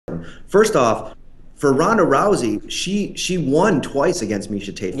important. First off, for Ronda Rousey, she won twice against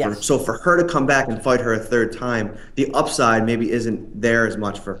Miesha Tate. Yes. So for her to come back and fight her a third time, the upside maybe isn't there as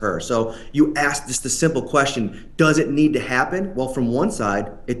much for her. So you asked just the simple question, does it need to happen? Well, from one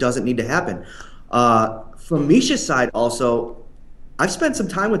side, it doesn't need to happen. From Miesha's side also, I've spent some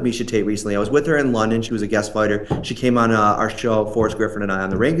time with Miesha Tate recently. I was with her in London. She was a guest fighter. She came on our show, Forrest Griffin and I,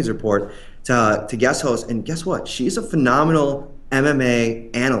 on the Rankings Report to guest host. And guess what? She's a phenomenal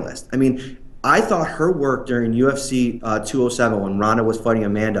MMA analyst. I mean, I thought her work during UFC 207 when Ronda was fighting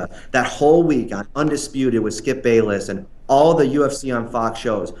Amanda, that whole week on Undisputed with Skip Bayless and all the UFC on Fox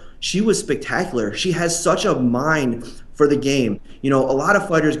shows, she was spectacular. She has such a mind for the game. You know, a lot of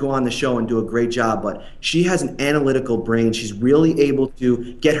fighters go on the show and do a great job, but she has an analytical brain. She's really able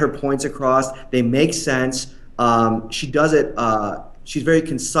to get her points across. They make sense. She does it. She's very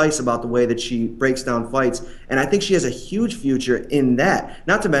concise about the way that she breaks down fights, and I think she has a huge future in that.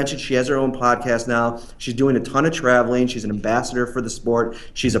 Not to mention, she has her own podcast now. She's doing a ton of traveling. She's an ambassador for the sport.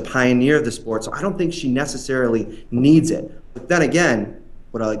 She's a pioneer of the sport, so I don't think she necessarily needs it. But then again,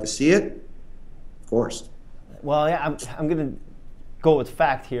 would I like to see it? Of course. Well, yeah, I'm going to go with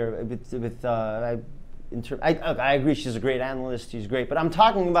fact here. I agree she's a great analyst. She's great. But I'm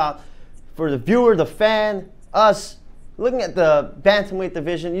talking about for the viewer, the fan, us, looking at the bantamweight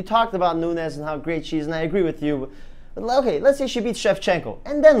division. You talked about Nunes and how great she is, and I agree with you. But okay, let's say she beats Shevchenko.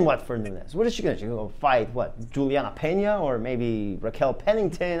 And then what for Nunes? What is she going to do? She's going to go fight, what, Juliana Pena or maybe Raquel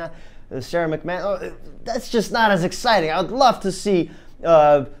Pennington, Sarah McMahon? Oh, that's just not as exciting. I would love to see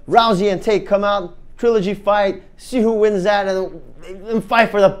Rousey and Tate come out, trilogy fight, see who wins that, and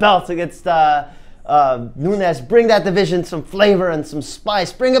fight for the belt against Nunes. Bring that division some flavor and some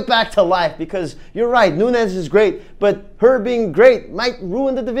spice. Bring it back to life, because you're right, Nunes is great, but her being great might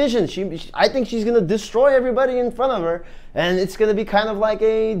ruin the division. I think she's going to destroy everybody in front of her, and it's going to be kind of like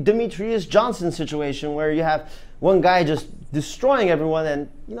a Demetrius Johnson situation where you have one guy just destroying everyone, and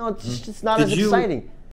you know, it's just not as exciting.